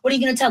thing. What are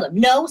you going to tell them?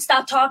 No,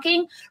 stop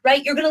talking,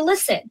 right? You're going to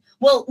listen.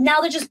 Well, now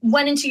they just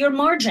went into your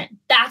margin.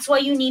 That's why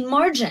you need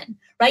margin,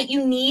 right?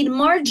 You need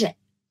margin.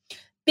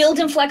 Build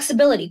in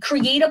flexibility.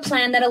 Create a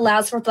plan that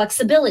allows for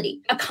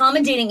flexibility,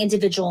 accommodating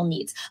individual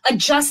needs,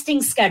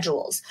 adjusting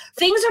schedules.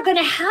 Things are going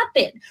to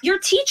happen. Your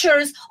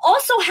teachers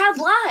also have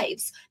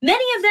lives.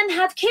 Many of them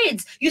have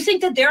kids. You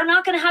think that they're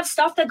not going to have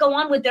stuff that go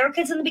on with their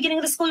kids in the beginning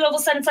of the school year. All of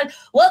a sudden it's like,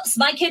 whoops,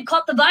 my kid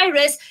caught the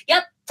virus.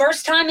 Yep,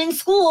 first time in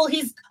school,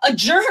 he's a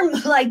germ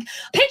like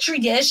Petri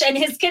dish and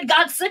his kid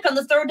got sick on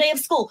the 3rd day of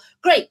school.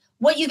 Great.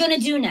 What are you going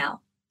to do now?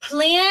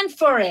 Plan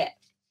for it.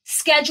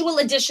 Schedule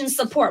addition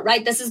support,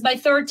 right? This is my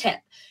 3rd tip.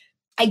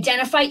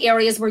 Identify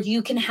areas where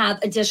you can have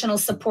additional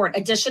support,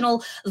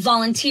 additional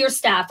volunteer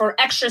staff or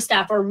extra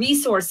staff or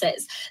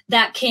resources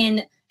that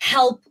can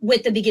help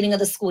with the beginning of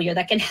the school year,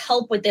 that can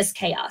help with this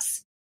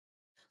chaos.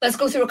 Let's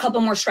go through a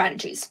couple more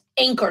strategies.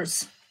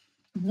 Anchors.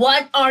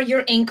 What are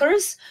your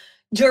anchors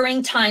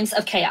during times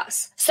of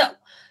chaos? So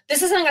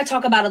This is something I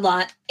talk about a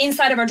lot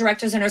inside of our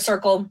Directors Inner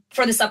Circle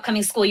for this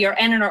upcoming school year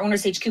and in our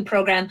Owners HQ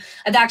program.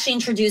 I've actually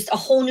introduced a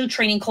whole new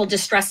training called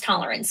Distress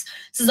Tolerance.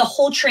 This is a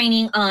whole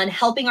training on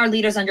helping our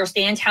leaders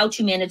understand how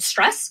to manage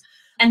stress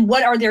and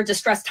what are their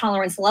distress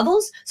tolerance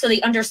levels, so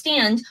they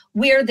understand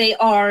where they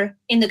are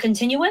in the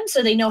continuum,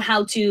 so they know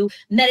how to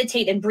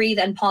meditate and breathe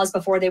and pause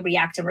before they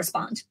react and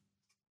respond.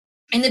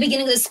 In the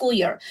beginning of the school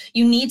year,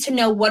 you need to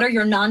know what are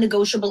your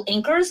non-negotiable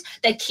anchors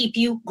that keep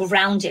you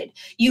grounded.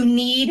 You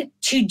need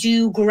to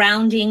do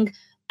grounding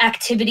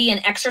activity and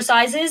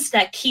exercises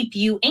that keep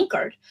you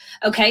anchored.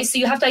 Okay, so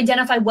you have to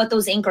identify what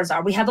those anchors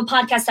are. We have a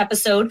podcast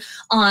episode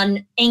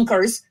on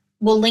anchors.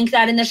 We'll link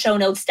that in the show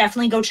notes.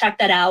 Definitely go check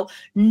that out.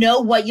 Know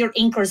what your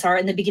anchors are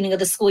in the beginning of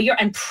the school year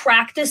and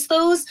practice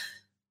those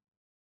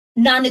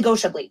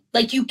non-negotiably.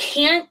 Like you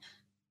can't,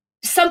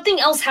 something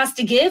else has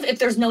to give if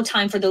there's no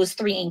time for those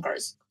 3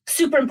 anchors.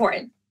 Super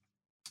important.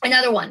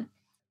 Another one,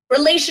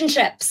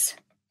 relationships.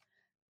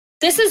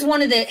 This is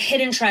one of the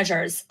hidden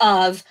treasures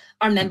of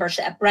our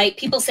membership, right?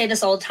 People say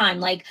this all the time,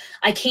 like,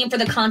 I came for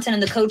the content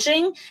and the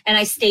coaching and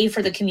I stay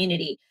for the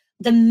community.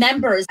 The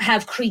members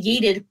have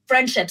created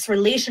friendships,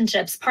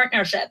 relationships,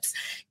 partnerships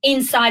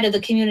inside of the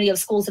community of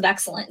Schools of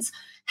Excellence.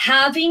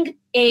 Having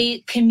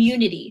a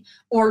community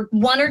or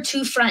 1 or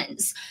 2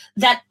 friends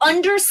that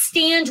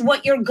understand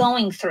what you're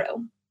going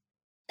through,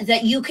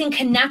 that you can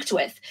connect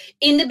with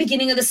in the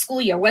beginning of the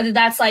school year, whether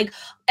that's like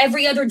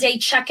every other day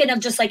check-in of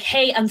just like,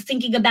 hey, I'm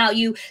thinking about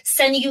you,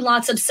 sending you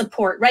lots of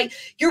support, right?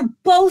 You're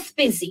both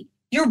busy.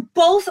 You're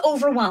both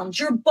overwhelmed.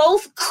 You're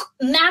both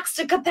maxed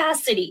to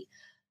capacity.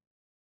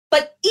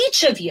 But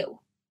each of you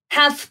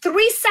have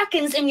 3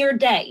 seconds in your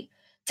day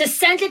to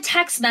send a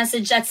text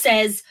message that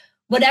says,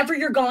 whatever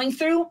you're going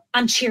through,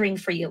 I'm cheering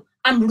for you.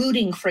 I'm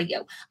rooting for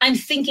you. I'm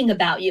thinking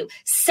about you,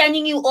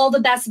 sending you all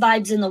the best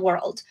vibes in the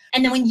world.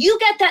 And then when you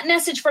get that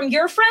message from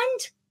your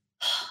friend,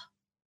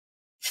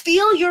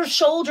 feel your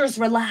shoulders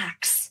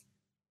relax.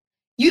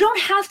 You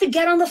don't have to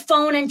get on the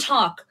phone and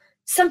talk.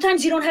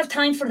 Sometimes you don't have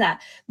time for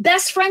that.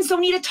 Best friends don't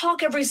need to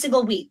talk every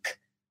single week.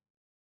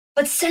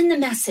 But send the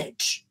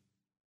message.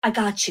 I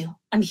got you.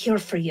 I'm here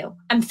for you.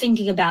 I'm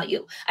thinking about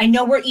you. I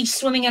know we're each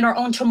swimming in our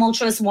own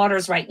tumultuous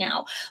waters right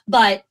now,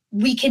 but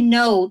we can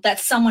know that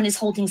someone is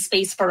holding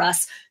space for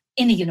us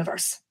in the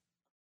universe.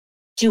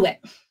 Do it.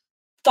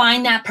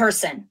 Find that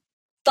person.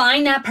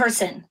 Find that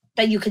person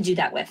that you can do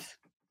that with.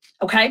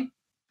 Okay?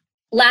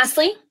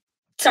 Lastly,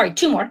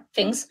 2 more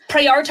things.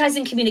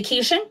 Prioritizing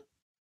communication.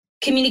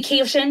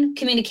 Communication.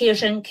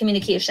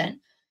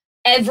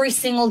 Every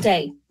single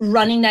day,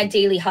 running that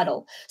daily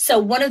huddle. So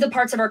one of the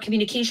parts of our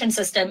communication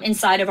system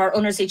inside of our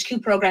Owners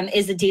HQ program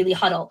is the daily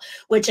huddle,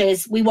 which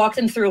is we walk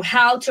them through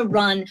how to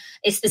run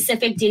a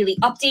specific daily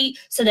update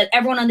so that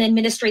everyone on the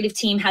administrative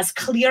team has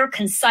clear,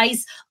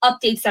 concise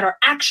updates that are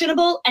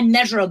actionable and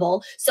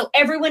measurable. So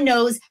everyone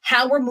knows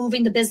how we're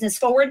moving the business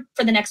forward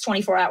for the next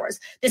 24 hours.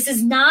 This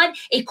is not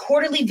a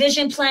quarterly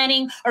vision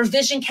planning or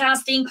vision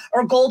casting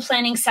or goal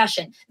planning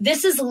session.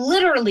 This is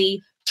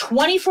literally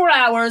 24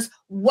 hours.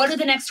 What do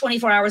the next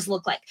 24 hours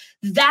look like?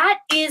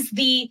 That is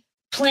the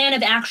plan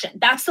of action.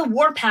 That's the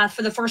warpath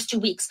for the first 2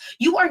 weeks.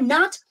 You are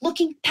not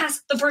looking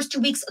past the first 2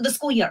 weeks of the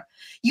school year.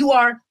 You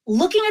are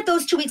looking at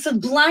those 2 weeks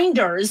with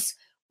blinders.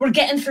 We're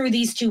getting through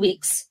these 2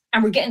 weeks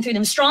and we're getting through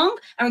them strong,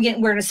 and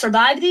we're going to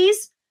survive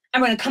these,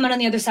 and we're going to come out on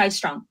the other side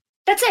strong.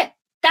 That's it.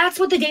 That's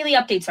what the daily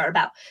updates are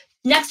about.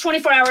 Next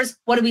 24 hours,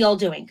 what are we all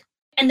doing?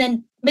 And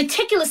then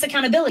meticulous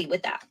accountability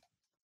with that.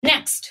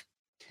 Next.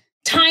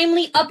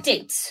 Timely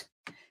updates.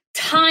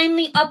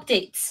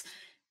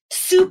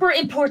 Super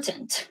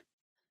important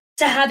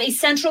to have a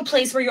central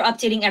place where you're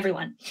updating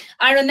everyone.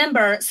 I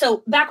remember,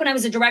 so back when I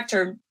was a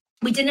director,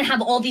 we didn't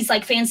have all these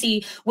like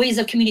fancy ways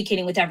of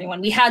communicating with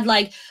everyone. We had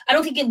like, I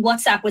don't think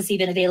WhatsApp was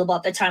even available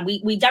at the time.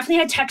 We definitely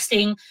had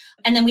texting,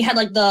 and then we had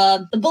like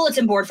the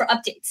bulletin board for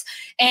updates.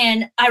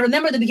 And I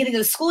remember the beginning of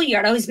the school year,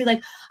 I'd always be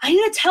like, I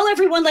need to tell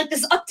everyone like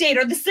this update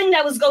or this thing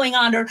that was going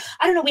on, or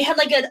I don't know, we had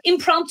like an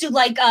impromptu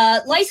like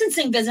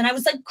licensing visit. And I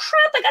was like,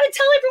 crap, I got to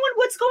tell everyone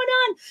what's going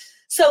on.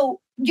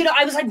 So,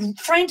 I was like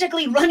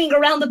frantically running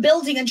around the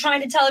building and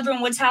trying to tell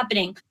everyone what's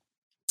happening.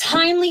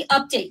 Timely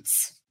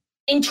updates.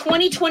 In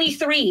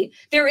 2023,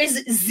 there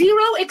is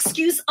zero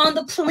excuse on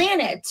the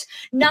planet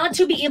not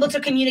to be able to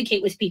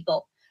communicate with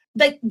people.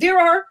 Like, there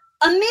are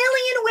a million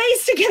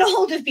ways to get a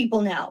hold of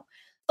people now.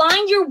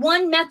 Find your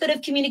one method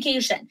of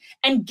communication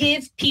and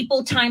give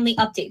people timely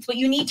updates. What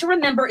you need to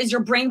remember is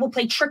your brain will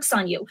play tricks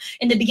on you.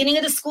 In the beginning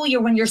of the school year,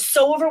 when you're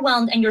so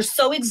overwhelmed and you're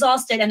so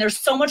exhausted and there's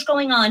so much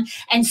going on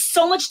and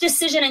so much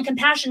decision and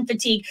compassion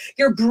fatigue,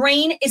 your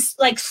brain is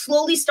like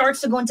slowly starts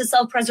to go into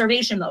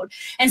self-preservation mode.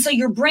 And so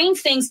your brain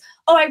thinks,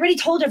 oh, I already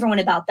told everyone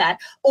about that.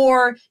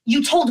 Or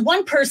you told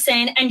one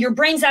person and your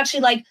brain's actually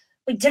like,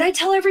 wait, did I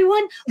tell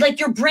everyone? Like,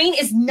 your brain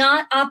is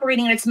not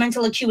operating at its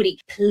mental acuity.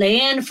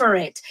 Plan for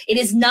it. It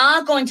is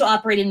not going to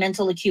operate in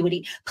mental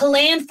acuity.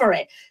 Plan for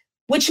it,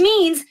 which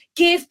means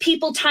give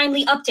people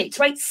timely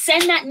updates, right?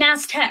 Send that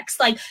mass text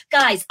like,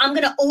 guys, I'm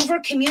going to over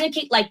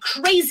communicate like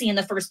crazy in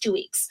the first 2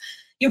 weeks.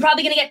 You're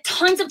probably going to get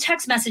tons of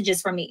text messages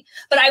from me,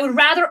 but I would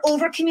rather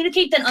over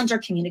communicate than under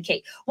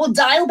communicate. We'll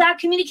dial back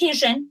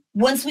communication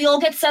once we all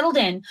get settled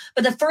in.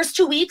 But the first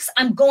 2 weeks,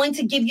 I'm going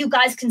to give you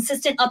guys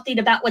consistent update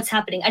about what's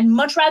happening. I'd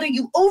much rather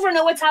you over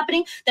know what's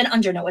happening than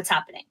under know what's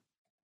happening.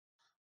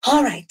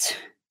 All right.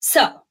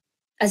 So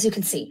as you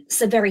can see,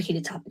 it's a very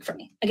heated topic for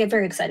me. I get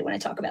very excited when I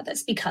talk about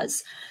this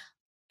because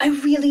I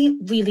really,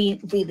 really,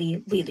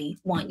 really, really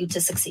want you to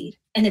succeed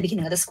in the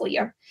beginning of the school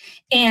year.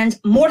 And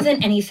more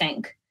than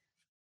anything,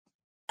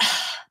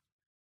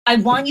 I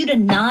want you to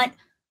not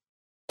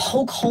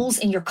poke holes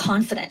in your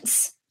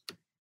confidence,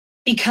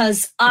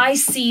 because I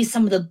see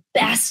some of the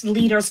best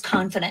leaders'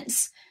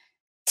 confidence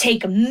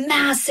take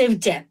massive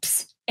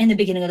dips in the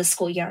beginning of the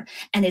school year,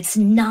 and it's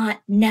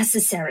not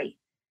necessary.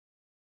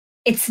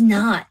 It's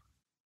not.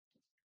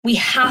 We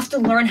have to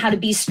learn how to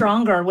be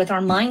stronger with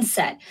our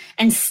mindset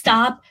and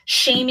stop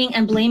shaming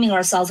and blaming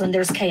ourselves when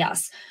there's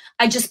chaos.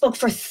 I just spoke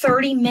for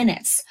 30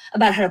 minutes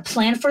about how to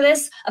plan for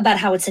this, about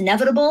how it's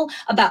inevitable,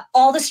 about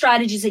all the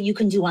strategies that you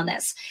can do on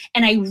this.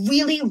 And I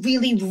really,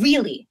 really,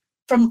 really,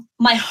 from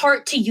my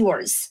heart to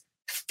yours,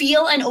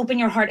 feel and open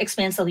your heart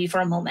expansively for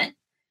a moment.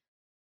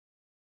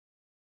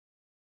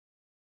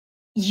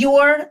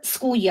 Your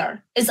school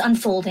year is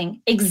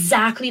unfolding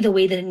exactly the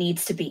way that it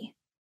needs to be.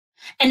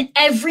 And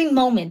every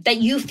moment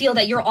that you feel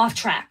that you're off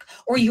track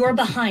or you're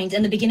behind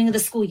in the beginning of the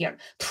school year,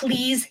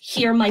 please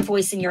hear my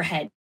voice in your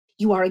head.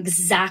 You are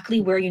exactly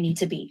where you need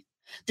to be.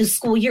 The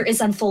school year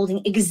is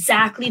unfolding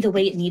exactly the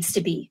way it needs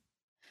to be.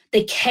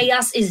 The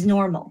chaos is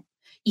normal.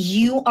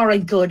 You are a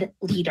good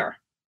leader,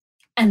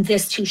 and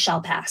this too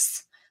shall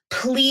pass.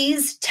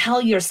 Please tell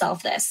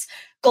yourself this.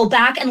 Go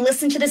back and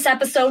listen to this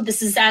episode.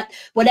 This is at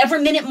whatever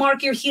minute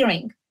mark you're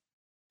hearing.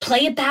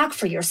 Play it back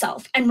for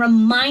yourself and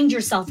remind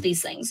yourself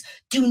these things.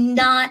 Do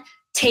not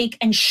take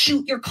and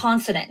shoot your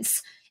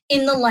confidence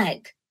in the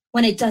leg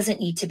when it doesn't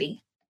need to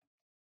be.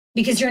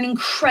 Because you're an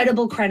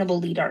incredible, credible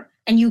leader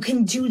and you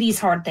can do these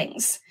hard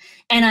things.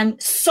 And I'm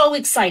so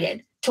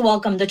excited to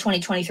welcome the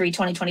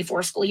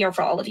 2023-2024 school year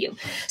for all of you.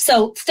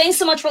 So thanks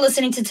so much for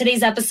listening to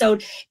today's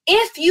episode.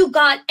 If you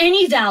got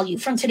any value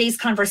from today's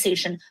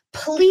conversation,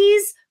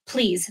 please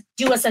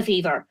do us a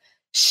favor.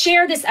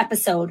 Share this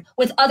episode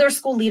with other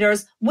school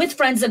leaders, with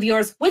friends of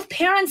yours, with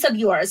parents of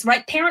yours,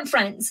 right? Parent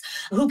friends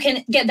who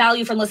can get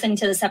value from listening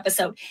to this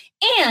episode.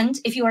 And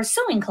if you are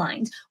so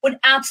inclined, would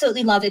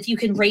absolutely love if you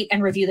can rate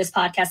and review this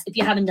podcast if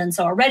you haven't done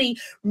so already.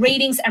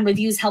 Ratings and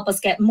reviews help us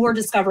get more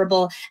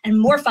discoverable and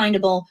more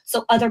findable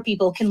so other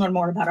people can learn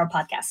more about our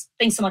podcast.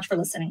 Thanks so much for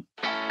listening.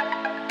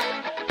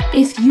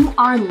 If you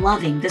are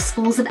loving the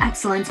Schools of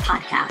Excellence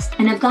podcast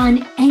and have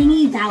gotten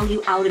any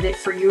value out of it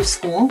for your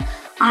school,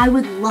 I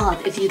would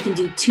love if you can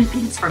do two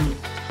things for me.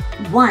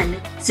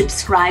 One,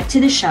 subscribe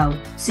to the show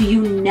so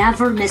you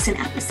never miss an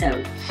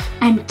episode.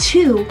 And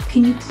two,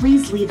 can you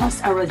please leave us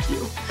a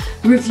review?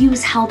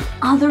 Reviews help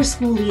other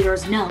school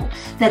leaders know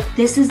that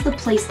this is the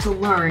place to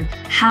learn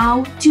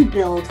how to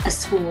build a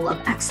school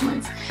of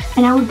excellence.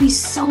 And I would be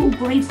so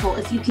grateful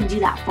if you can do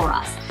that for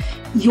us.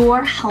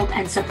 Your help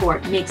and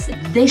support makes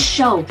this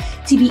show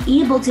to be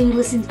able to be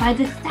listened by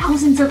the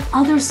thousands of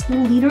other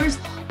school leaders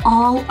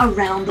all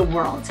around the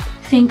world.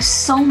 Thanks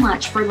so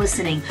much for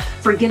listening,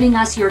 for giving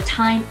us your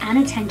time and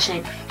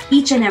attention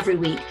each and every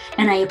week,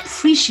 and I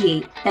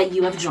appreciate that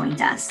you have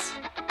joined us.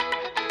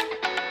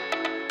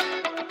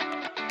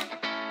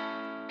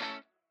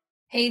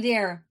 Hey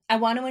there. I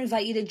want to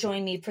invite you to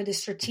join me for the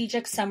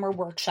Strategic Summer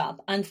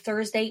Workshop on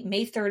Thursday,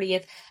 May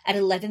 30th at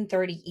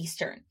 11:30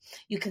 Eastern.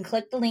 You can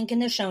click the link in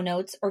the show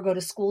notes or go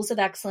to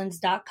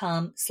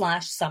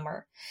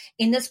schoolsofexcellence.com/summer.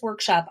 In this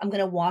workshop, I'm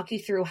going to walk you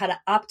through how to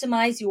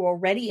optimize your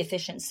already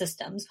efficient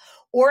systems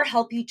or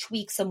help you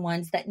tweak some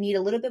ones that need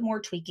a little bit more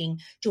tweaking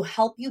to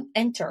help you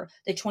enter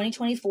the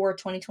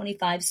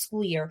 2024-2025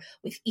 school year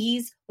with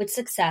ease, with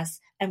success,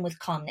 and with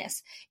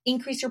calmness.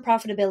 Increase your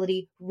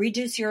profitability,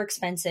 reduce your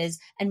expenses,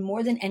 and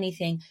more than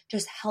anything,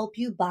 just help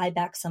you buy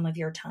back some of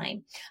your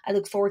time. I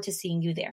look forward to seeing you there.